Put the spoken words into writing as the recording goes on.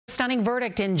stunning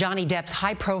verdict in Johnny Depp's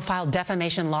high-profile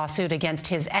defamation lawsuit against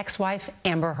his ex-wife,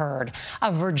 Amber Heard.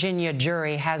 A Virginia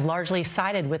jury has largely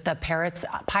sided with the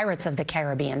Pirates of the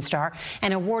Caribbean star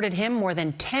and awarded him more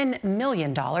than $10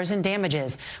 million in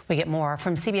damages. We get more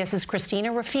from CBS's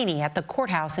Christina Ruffini at the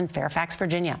courthouse in Fairfax,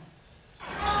 Virginia.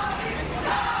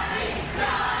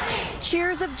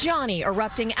 Cheers of Johnny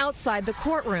erupting outside the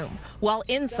courtroom, while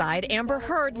inside Amber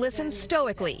Heard listened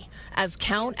stoically as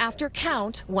count after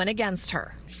count went against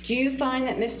her. Do you find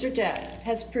that Mr. Depp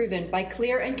has proven by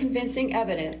clear and convincing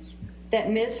evidence that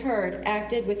Ms. Heard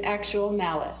acted with actual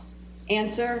malice?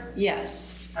 Answer,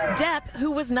 yes. Depp,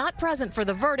 who was not present for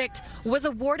the verdict, was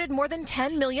awarded more than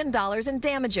 $10 million in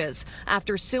damages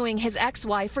after suing his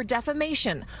ex-wife for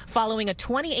defamation following a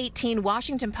 2018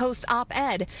 Washington Post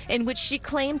op-ed in which she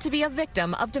claimed to be a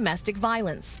victim of domestic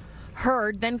violence.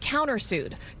 Heard then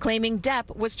countersued, claiming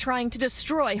Depp was trying to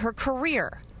destroy her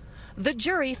career. The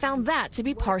jury found that to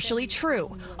be partially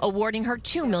true, awarding her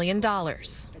 $2 million.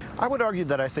 I would argue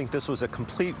that I think this was a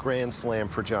complete grand slam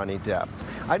for Johnny Depp.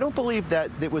 I don't believe that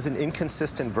it was an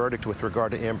inconsistent verdict with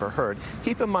regard to Amber Heard.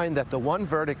 Keep in mind that the one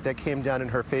verdict that came down in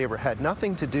her favor had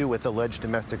nothing to do with alleged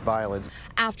domestic violence.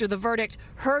 After the verdict,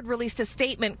 Heard released a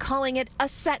statement calling it a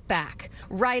setback,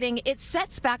 writing, "It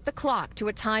sets back the clock to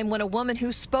a time when a woman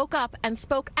who spoke up and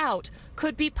spoke out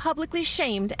could be publicly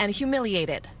shamed and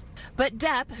humiliated." But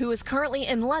Depp, who is currently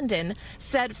in London,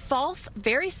 said false,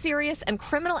 very serious and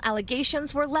criminal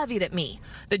allegations were levied at me.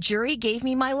 The jury gave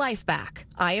me my life back.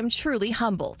 I am truly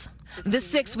humbled. The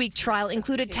 6-week trial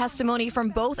included testimony from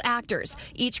both actors,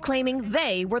 each claiming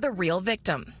they were the real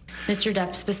victim. Mr.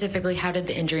 Depp, specifically, how did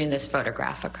the injury in this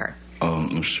photograph occur?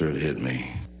 I'm sure it hit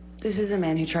me. This is a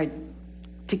man who tried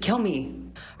to kill me.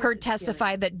 Heard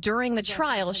testified that during the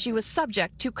trial, she was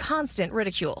subject to constant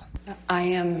ridicule. I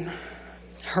am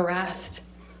harassed,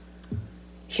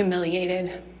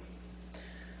 humiliated,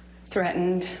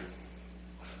 threatened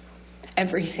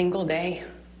every single day.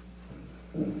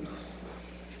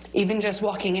 Even just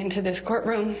walking into this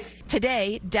courtroom.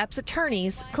 Today, Depp's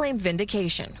attorneys claimed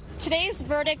vindication. Today's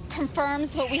verdict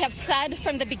confirms what we have said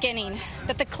from the beginning,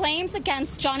 that the claims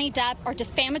against Johnny Depp are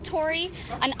defamatory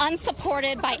and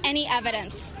unsupported by any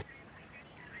evidence.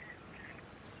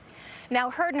 Now,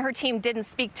 Heard and her team didn't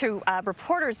speak to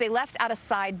reporters. They left out a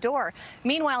side door.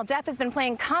 Meanwhile, Depp has been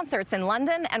playing concerts in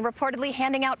London and reportedly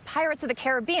handing out Pirates of the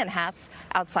Caribbean hats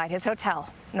outside his hotel.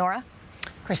 Norah?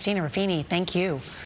 Christina Ruffini, thank you.